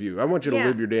 5-star review. I want you to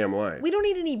live your damn life. We don't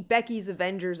need any Becky's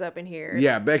Avengers up in here.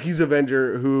 Yeah, Becky's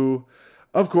Avenger, who,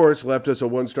 of course, left us a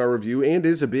 1-star review and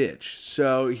is a bitch.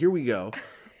 So here we go.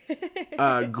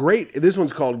 Great. This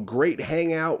one's called Great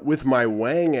Hangout with My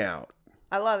Wang Out.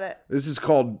 I love it. This is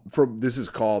from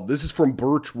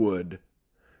Birchwood.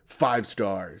 5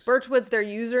 stars. Birchwood's their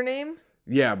username?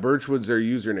 Yeah, Birchwood's their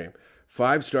username.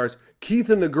 5 stars. Keith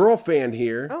and the Girl fan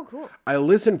here. Oh, cool. I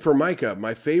listened for Micah,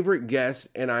 my favorite guest,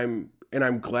 and I'm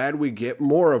glad we get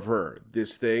more of her.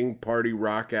 This thing, party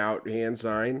rock out hand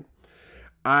sign.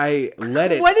 I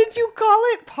let it. What did you call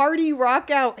it? Party rock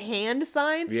out hand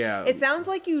sign? Yeah. It sounds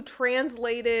like you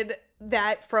translated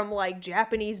that from like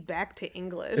Japanese back to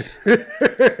English.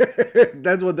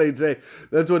 That's what they'd say.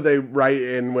 That's what they write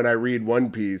in when I read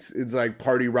One Piece. It's like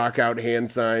party rock out hand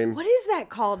sign. What is that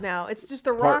called now? It's just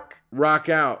the rock. Rock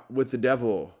out with the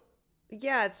devil.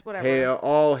 Yeah, it's whatever.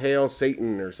 All hail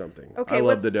Satan or something. Okay, I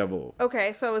love the devil.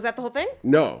 Okay, so is that the whole thing?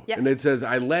 No. Yes. And it says,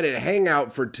 I let it hang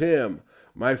out for Tim,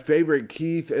 my favorite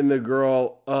Keith and the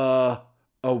Girl,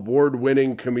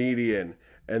 award-winning comedian.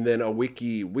 And then a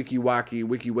wiki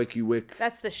wick.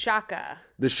 That's the Shaka.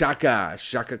 The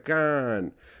Shaka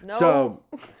Khan. No.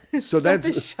 So that's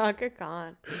the Shaka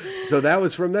Khan. So that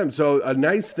was from them. So a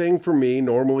nice thing for me.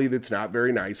 Normally that's not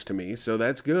very nice to me. So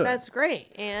that's good. That's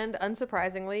great. And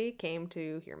unsurprisingly came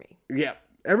to hear me. Yeah.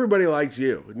 Everybody likes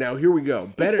you. Now here we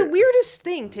go. It's the weirdest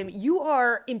thing, Tim. You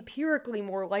are empirically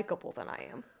more likable than I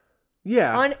am.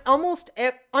 Yeah. On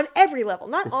every level.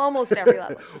 Not almost every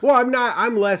level. Well,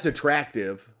 I'm less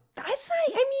attractive. That's not,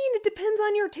 I mean, it depends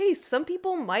on your taste. Some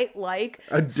people might like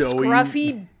A doughy-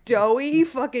 scruffy, doughy,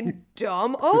 fucking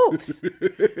dumb oafs.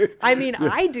 I mean,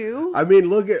 I do. I mean,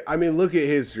 look at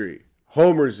history.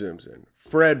 Homer Simpson,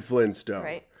 Fred Flintstone.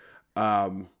 Right.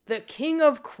 The King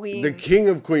of Queens. The King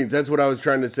of Queens. That's what I was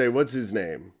trying to say. What's his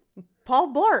name?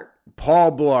 Paul Blart.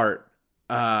 Paul Blart.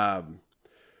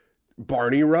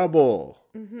 Barney Rubble.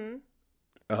 Mm-hmm.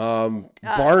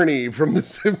 Barney from The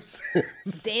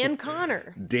Simpsons. Dan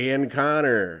Connor.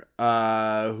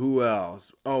 Who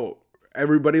else? Oh,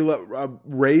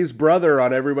 Ray's brother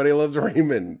on Everybody Loves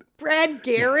Raymond. Brad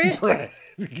Garrett. Brad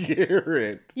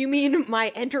Garrett. You mean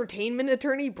my entertainment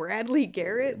attorney, Bradley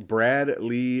Garrett?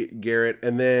 Bradley Garrett.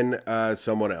 And then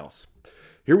someone else.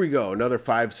 Here we go. Another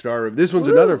 5-star. This one's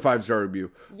another 5-star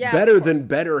review. Yeah, Better than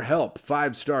BetterHelp.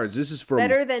 5 stars. This is from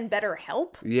Better than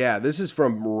BetterHelp? Yeah, this is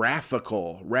from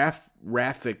Raffical.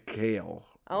 Raffical.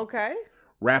 Okay.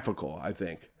 Raffical, I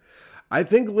think. I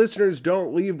think listeners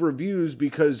don't leave reviews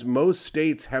because most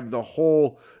states have the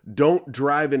whole don't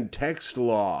drive and text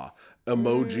law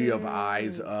emoji of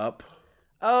eyes up.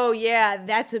 Oh yeah,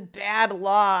 that's a bad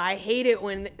law. I hate it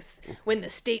when the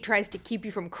state tries to keep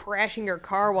you from crashing your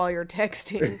car while you're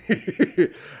texting.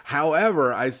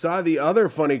 However, I saw the other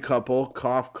funny couple,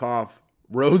 cough cough,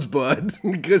 Rosebud,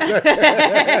 because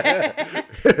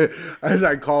as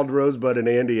I called Rosebud and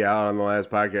Andy out on the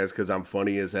last podcast because I'm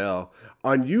funny as hell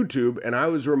on YouTube, and I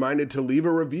was reminded to leave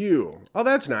a review. Oh,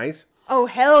 that's nice. Oh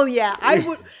hell yeah, I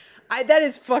would. That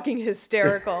is fucking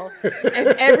hysterical.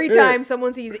 If every time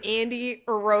someone sees Andy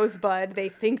or Rosebud, they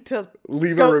think to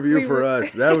leave a review for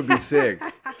us. That would be sick.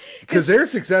 Because they're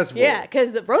successful. Yeah,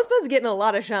 because Rosebud's getting a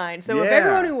lot of shine. So if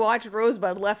everyone who watched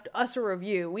Rosebud left us a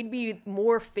review, we'd be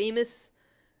more famous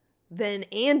than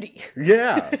Andy.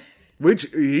 Yeah. Which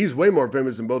he's way more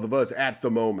famous than both of us at the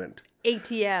moment.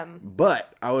 ATM.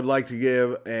 But I would like to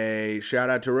give a shout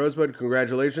out to Rosebud.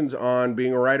 Congratulations on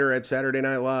being a writer at Saturday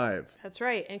Night Live. That's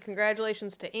right. And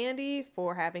congratulations to Andy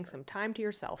for having some time to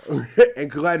yourself.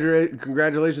 And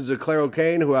congratulations to Claire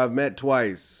O'Kane, who I've met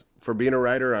twice, for being a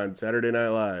writer on Saturday Night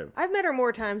Live. I've met her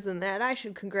more times than that. I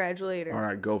should congratulate her. All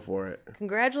right, go for it.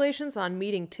 Congratulations on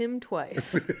meeting Tim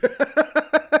twice.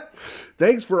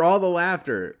 Thanks for all the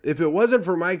laughter. If it wasn't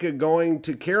for Micah going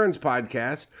to Karen's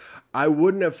podcast, I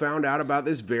wouldn't have found out about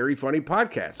this very funny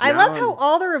podcast. I love how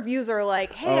all the reviews are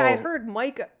like, hey, I heard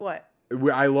Micah, what?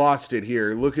 I lost it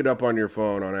here. Look it up on your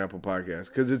phone on Apple Podcasts.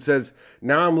 Because it says,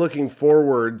 now I'm looking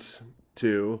forwards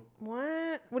to...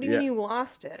 What? What do you mean you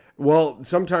lost it? Well,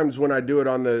 sometimes when I do it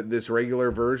on this regular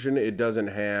version, it doesn't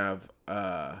have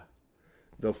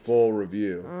the full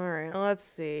review. All right, let's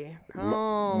see.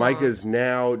 Come Micah's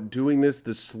now doing this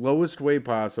the slowest way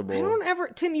possible. I don't ever,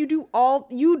 Tim, you do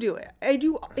it.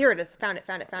 Here it is. Found it.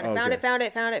 Okay. Found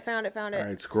it. All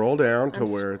right, scroll down to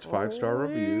where it's 5-star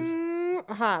reviews.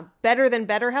 Better than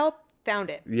BetterHelp? Found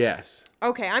it. Yes.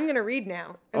 Okay, I'm going to read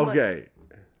now. Okay.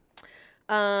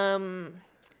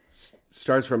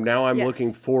 Starts from now I'm Yes.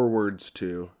 looking forwards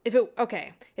to. If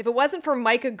it wasn't for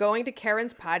Micah going to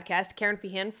Karen's podcast, Karen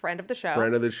Feehan, friend of the show.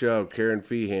 Friend of the show, Karen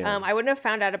Feehan. I wouldn't have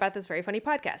found out about this very funny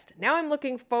podcast. Now I'm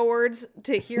looking forwards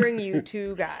to hearing you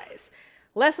two guys.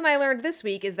 Lesson I learned this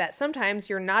week is that sometimes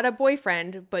you're not a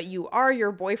boyfriend, but you are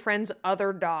your boyfriend's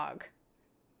other dog.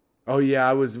 Oh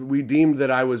yeah, we deemed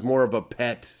that I was more of a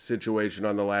pet situation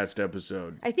on the last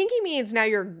episode. I think he means now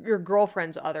you're your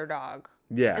girlfriend's other dog.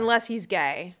 Yeah. Unless he's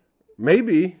gay.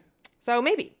 Maybe. So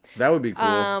maybe. That would be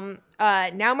cool.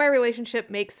 Now my relationship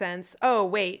makes sense. Oh,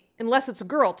 wait. Unless it's a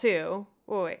girl, too.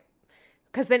 Oh, wait.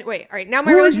 Because then, wait. All right. Now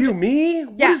my Who are relationship... you, me?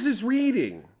 Yeah. What is this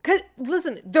reading? Cause,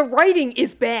 listen, the writing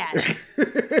is bad.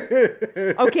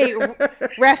 Okay.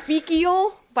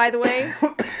 Rafikiel, by the way.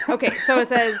 Okay, so it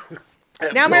says...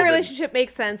 Now my relationship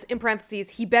makes sense, in parentheses,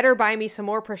 he better buy me some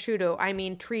more prosciutto, I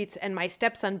mean treats, and my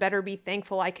stepson better be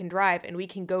thankful I can drive and we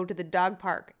can go to the dog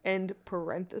park, end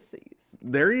parentheses.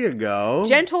 There you go.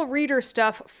 Gentle reader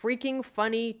stuff, freaking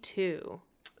funny too.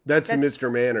 That's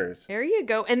Mr. Manners. There you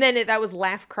go. And then that was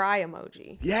laugh cry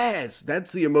emoji. Yes,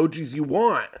 that's the emojis you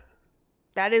want.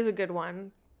 That is a good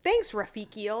one. Thanks,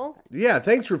 Rafikiel. Yeah,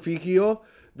 thanks, Rafikiel.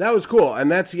 That was cool.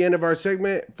 And that's the end of our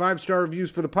segment. 5-star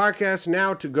reviews for the podcast.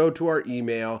 Now to go to our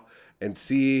email and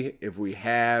see if we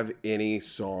have any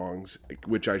songs,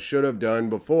 which I should have done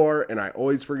before and I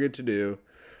always forget to do.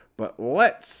 But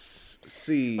let's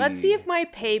see. Let's see if my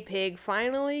pay pig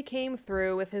finally came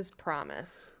through with his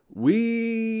promise. We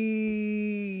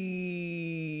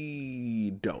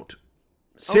don't.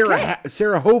 Sarah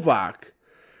Hovak.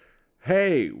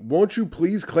 Hey, won't you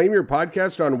please claim your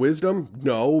podcast on Wisdom?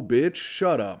 No, bitch.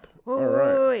 Shut up. Wait, all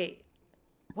right. Wait.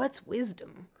 What's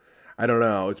Wisdom? I don't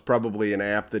know. It's probably an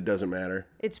app that doesn't matter.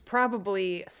 It's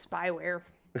probably spyware.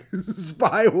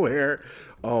 Spyware.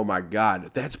 Oh my God.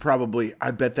 That's probably,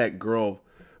 I bet that girl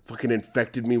fucking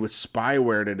infected me with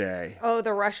spyware today. Oh,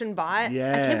 the Russian bot?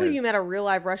 Yes. I can't believe you met a real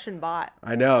live Russian bot.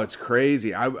 I know. It's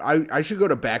crazy. I should go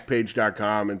to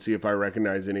Backpage.com and see if I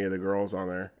recognize any of the girls on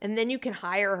there. And then you can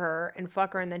hire her and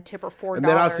fuck her and then tip her $4. And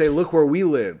then I'll say, look where we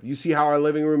live. You see how our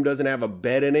living room doesn't have a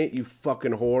bed in it, you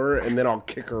fucking whore? And then I'll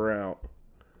kick her out.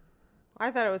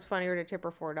 I thought it was funnier to tip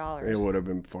her $4. It would have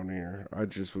been funnier. I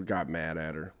just got mad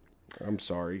at her. I'm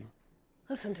sorry.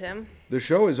 Listen, Tim. The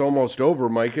show is almost over,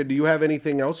 Micah. Do you have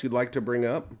anything else you'd like to bring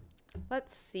up?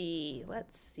 Let's see.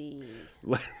 Let's see.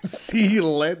 I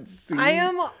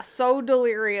am so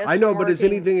delirious. I know, but has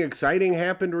anything exciting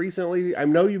happened recently? I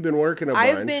know you've been working a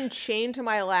bunch. I've been chained to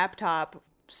my laptop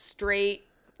straight,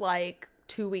 like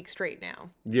 2 weeks straight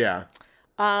now. Yeah.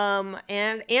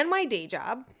 And my day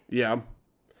job. Yeah.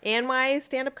 And my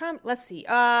stand-up comedy. Let's see.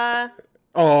 Oh.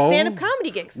 Stand-up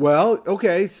comedy gigs. Well,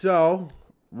 okay, so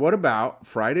what about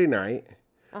Friday night?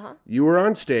 Uh-huh. You were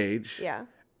on stage. Yeah.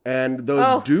 And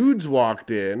those dudes walked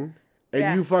in,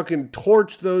 and you fucking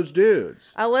torched those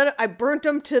dudes. I burnt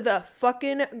them to the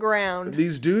fucking ground.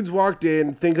 These dudes walked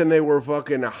in thinking they were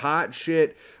fucking hot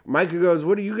shit. Micah goes,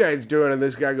 "What are you guys doing?" And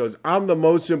this guy goes, "I'm the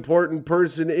most important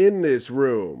person in this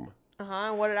room."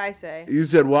 Uh-huh. What did I say? You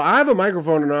said, "Well, I have a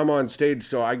microphone and I'm on stage,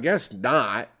 so I guess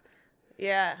not."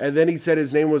 Yeah. And then he said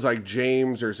his name was like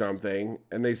James or something,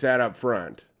 and they sat up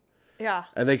front. Yeah.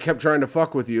 And they kept trying to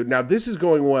fuck with you. Now, this is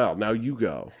going well. Now you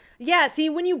go. Yeah,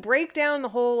 see, when you break down the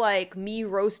whole, like, me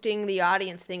roasting the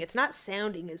audience thing, it's not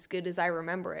sounding as good as I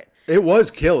remember it. It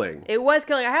was killing. It was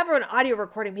killing. I have an audio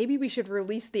recording. Maybe we should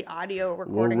release the audio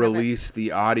recording. We'll release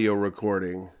the audio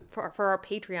recording. For our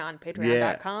Patreon,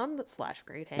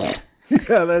 patreon.com/greathang.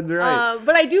 Yeah, that's right.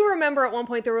 But I do remember at one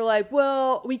point they were like,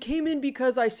 well, we came in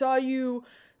because I saw you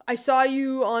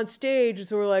on stage.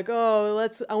 So we're like, oh,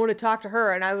 I want to talk to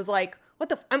her. And I was like,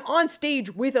 I'm on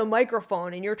stage with a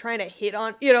microphone and you're trying to hit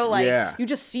on, you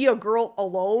just see a girl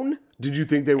alone. Did you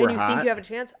think they were and you hot? think you have a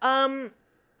chance?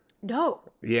 No.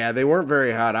 Yeah, they weren't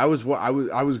very hot. I was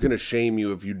going to shame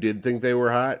you if you did think they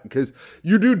were hot, because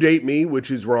you do date me,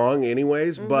 which is wrong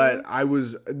anyways, but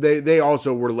they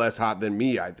also were less hot than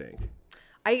me, I think.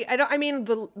 I mean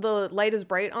the light is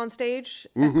bright on stage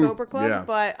at Cobra Club,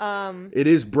 but it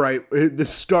is bright. The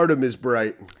stardom is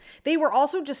bright. They were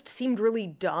also just seemed really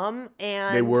dumb,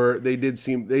 and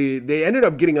they ended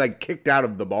up getting like kicked out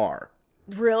of the bar.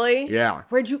 Really? Yeah.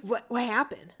 What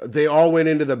happened? They all went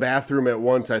into the bathroom at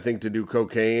once, I think, to do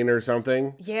cocaine or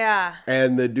something. Yeah.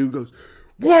 And the dude goes,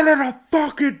 One at a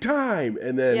fucking time.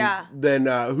 And then,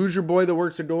 Yeah. Who's your boy that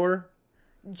works the door?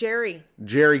 Jerry.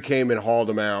 Jerry came and hauled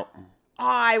him out. Oh,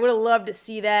 I would have loved to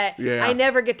see that. Yeah. I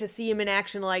never get to see him in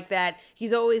action like that.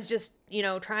 He's always just,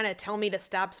 trying to tell me to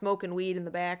stop smoking weed in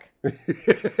the back.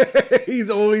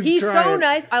 He's always He's trying. so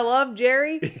nice. I love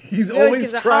Jerry. He's He always always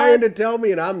gives a trying hug. to tell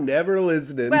me, and I'm never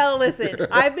listening. Well, listen,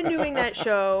 I've been doing that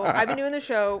show. I've been doing the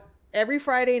show every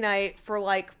Friday night for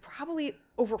like probably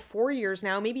over 4 years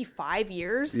now, maybe 5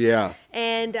 years. Yeah.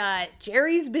 And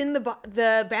Jerry's been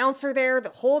the bouncer there the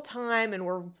whole time, and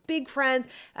we're big friends.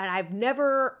 And I've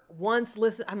never once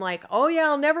listened. I'm like, oh yeah,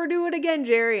 I'll never do it again,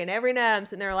 Jerry. And every night I'm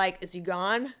sitting there like, is he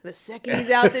gone? The second he's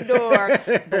out the door,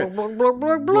 blub, blub, blub,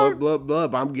 blub, Blub, blub,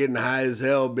 blub. I'm getting high as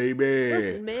hell, baby.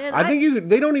 Listen, man, I think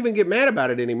they don't even get mad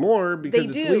about it anymore They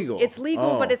because do. it's legal. It's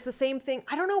legal, Oh. but it's the same thing.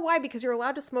 I don't know why, because you're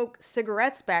allowed to smoke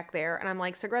cigarettes back there. And I'm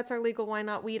like, cigarettes are legal. Why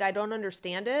not weed? I don't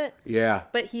understand it. Yeah.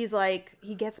 But he's like,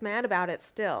 he gets mad about it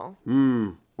still.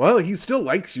 Well, he still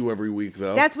likes you every week,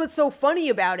 though. That's what's so funny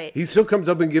about it. He still comes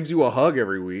up and gives you a hug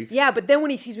every week. Yeah, but then when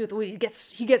he sees me with the weed, he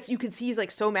gets, you can see he's like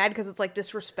so mad because it's like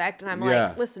disrespect. And I'm Yeah.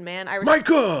 like, listen, man, I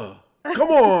Micah, come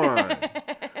on.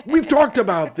 We've talked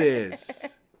about this.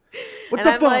 What and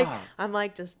the I'm fuck? I'm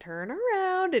like, just turn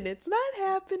around and it's not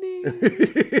happening.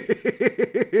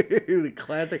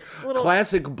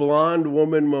 Classic blonde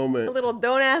woman moment. A little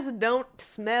don't ask, don't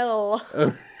smell.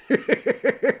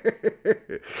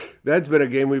 That's been a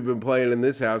game we've been playing in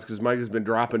this house because Mike has been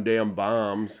dropping damn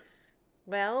bombs.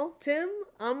 Well, Tim,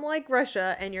 I'm like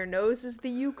Russia and your nose is the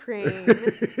Ukraine.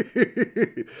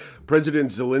 President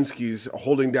Zelensky's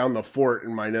holding down the fort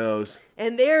in my nose.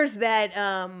 And there's that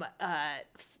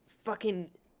fucking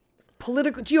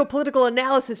geopolitical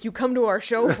analysis you come to our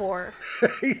show for.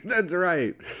 That's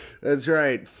right. That's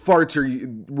right. Farts are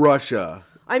Russia.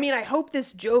 I mean, I hope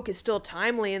this joke is still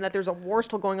timely and that there's a war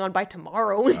still going on by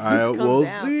tomorrow when this comes We'll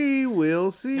out. see. We'll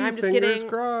see. I'm just Fingers kidding.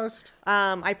 crossed.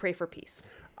 I pray for peace.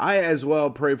 I as well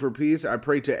pray for peace. I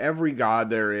pray to every God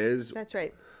there is. That's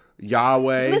right.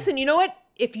 Yahweh. Listen, you know what?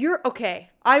 If you're okay,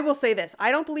 I will say this.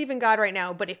 I don't believe in God right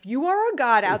now, but if you are a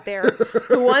God out there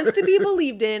who wants to be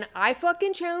believed in, I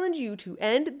fucking challenge you to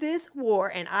end this war,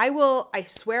 and I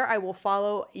swear I will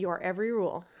follow your every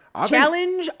rule.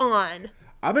 Challenge on.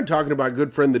 I've been talking to my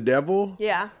good friend the devil.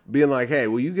 Yeah. Being like, hey,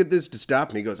 will you get this to stop?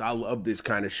 And he goes, I love this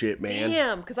kind of shit, man.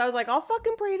 Damn, because I was like, I'll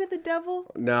fucking pray to the devil.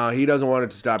 No, he doesn't want it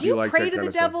to stop. Do you likes pray that to kind the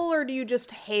of stuff. devil, or do you just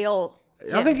hail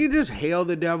I him? think you just hail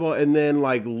the devil and then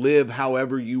like live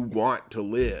however you want to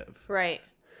live. Right.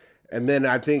 And then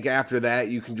I think after that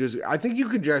you could just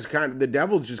the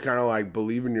devil's just kind of like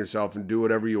believe in yourself and do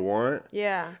whatever you want.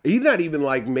 Yeah. He's not even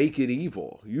like make it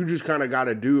evil. You just kind of got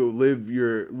to live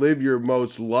your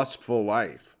most lustful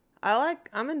life.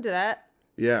 I'm into that.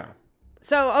 Yeah.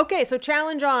 So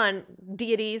challenge on,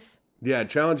 deities. Yeah,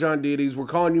 challenge on deities. We're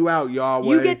calling you out,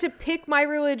 Yahweh. You get to pick my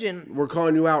religion. We're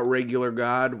calling you out, regular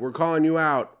God. We're calling you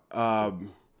out, Allah.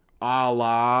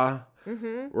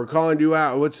 Mm-hmm. We're calling you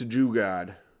out. What's the Jew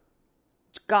God?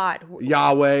 God.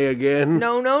 Yahweh again.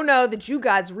 No. The Jew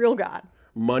God's real God.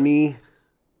 Money.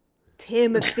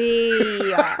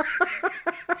 Timothy.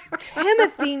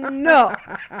 Timothy, no.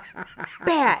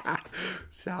 Bad.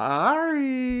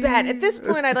 Sorry. Bad. At this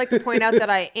point, I'd like to point out that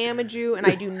I am a Jew and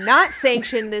I do not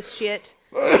sanction this shit.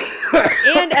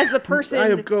 And as the person I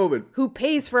have COVID. who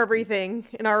pays for everything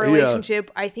in our relationship,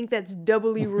 I think that's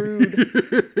doubly rude.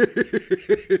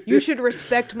 You should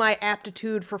respect my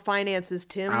aptitude for finances,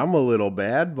 Tim. I'm a little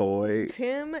bad boy.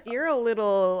 Tim, you're a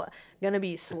little gonna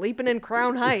be sleeping in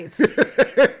Crown Heights.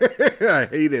 I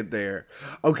hate it there.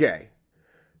 Okay.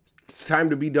 It's time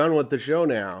to be done with the show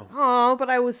now. Oh, but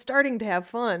I was starting to have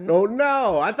fun. Oh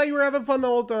no, I thought you were having fun the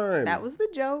whole time. That was the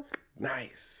joke.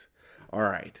 Nice. All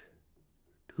right.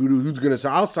 Who's going to...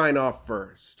 I'll sign off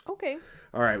first. Okay.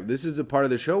 All right. This is a part of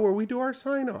the show where we do our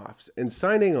sign-offs. And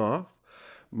signing off,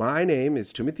 my name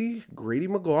is Timothy Grady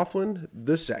McLaughlin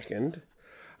II.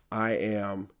 I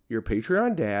am your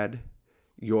Patreon dad,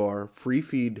 your free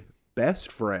feed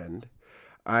best friend.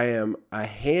 I am a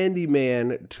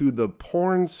handyman to the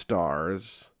porn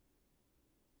stars.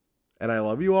 And I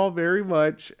love you all very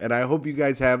much. And I hope you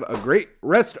guys have a great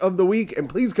rest of the week. And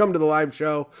please come to the live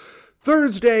show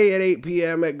Thursday at 8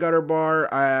 p.m. at Gutter Bar.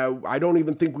 I don't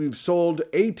even think we've sold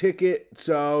a ticket,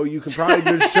 so you can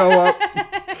probably just show up.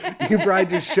 You can probably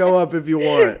just show up if you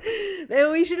want.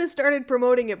 Then we should have started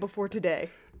promoting it before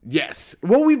today. Yes.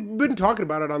 Well, we've been talking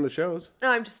about it on the shows. No,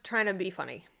 I'm just trying to be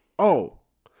funny. Oh,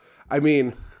 I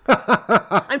mean...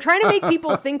 I'm trying to make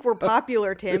people think we're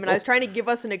popular, Tim, and I was trying to give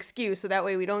us an excuse so that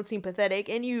way we don't seem pathetic,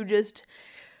 and you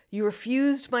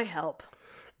refused my help.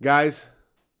 Guys,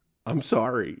 I'm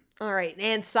sorry. All right,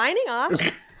 and signing off.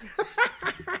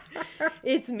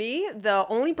 It's me, the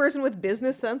only person with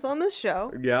business sense on this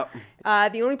show. Yep.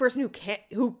 The only person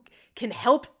who can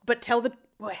help but tell the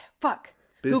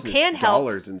Business who can help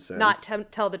dollars and cents. not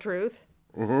tell the truth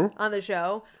on the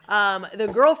show. The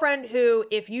girlfriend who,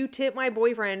 if you tip my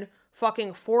boyfriend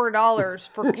fucking $4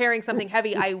 for carrying something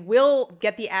heavy, I will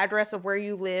get the address of where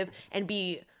you live and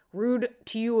be rude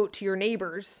to your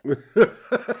neighbors,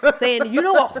 saying, you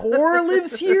know, a whore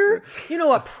lives here, you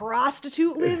know, a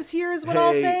prostitute lives here, is what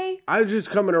I'll say. I was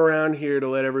just coming around here to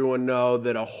let everyone know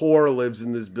that a whore lives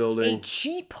in this building. A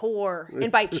cheap whore,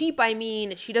 and by cheap I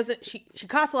mean she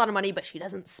costs a lot of money, but she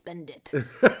doesn't spend it.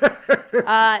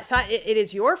 So it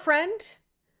is your friend,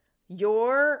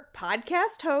 your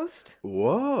podcast host,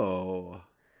 whoa,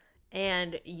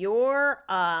 and your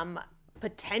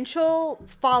potential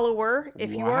follower,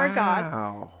 if you are a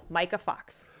god, Micah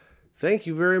Fox. Thank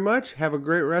you very much. Have a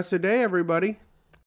great rest of the day, everybody.